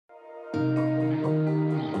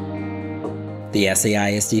The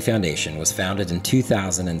SAISD Foundation was founded in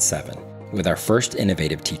 2007 with our first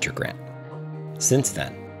innovative teacher grant. Since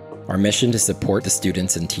then, our mission to support the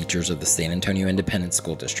students and teachers of the San Antonio Independent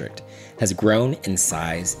School District has grown in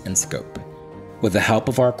size and scope. With the help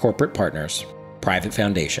of our corporate partners, private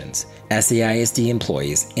foundations, SAISD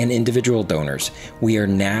employees, and individual donors, we are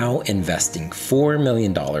now investing $4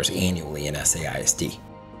 million annually in SAISD,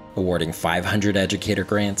 awarding 500 educator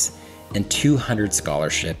grants and 200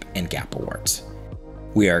 scholarship and GAP awards.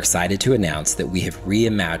 We are excited to announce that we have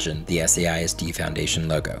reimagined the SAISD Foundation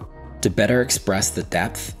logo to better express the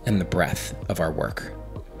depth and the breadth of our work.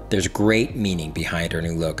 There's great meaning behind our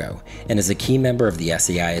new logo, and as a key member of the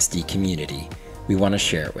SAISD community, we want to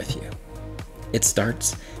share it with you. It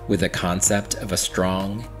starts with the concept of a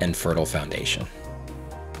strong and fertile foundation.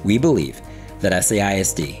 We believe that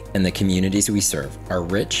SAISD and the communities we serve are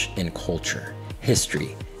rich in culture,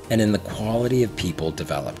 history, and in the quality of people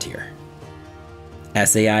developed here.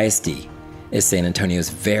 SAISD is San Antonio's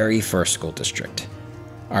very first school district.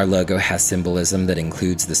 Our logo has symbolism that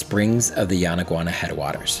includes the springs of the Yanaguana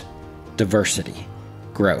headwaters, diversity,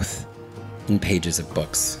 growth, and pages of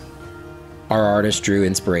books. Our artist drew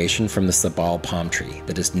inspiration from the sabal palm tree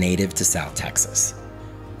that is native to South Texas.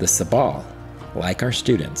 The sabal, like our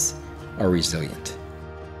students, are resilient.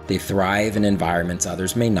 They thrive in environments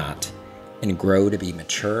others may not and grow to be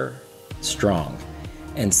mature, strong,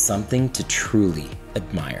 and something to truly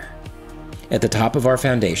admire. At the top of our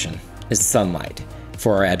foundation is sunlight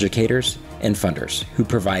for our educators and funders who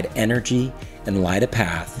provide energy and light a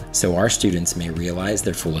path so our students may realize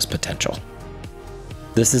their fullest potential.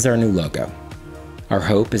 This is our new logo. Our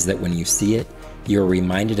hope is that when you see it, you're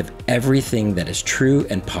reminded of everything that is true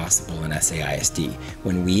and possible in SAISD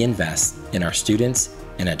when we invest in our students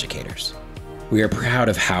and educators. We are proud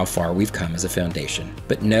of how far we've come as a foundation,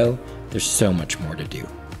 but know there's so much more to do.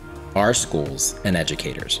 Our schools and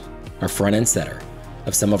educators are front and center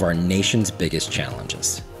of some of our nation's biggest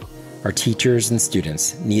challenges. Our teachers and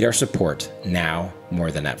students need our support now more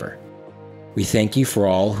than ever. We thank you for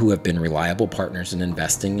all who have been reliable partners in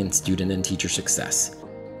investing in student and teacher success.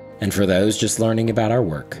 And for those just learning about our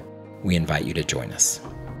work, we invite you to join us.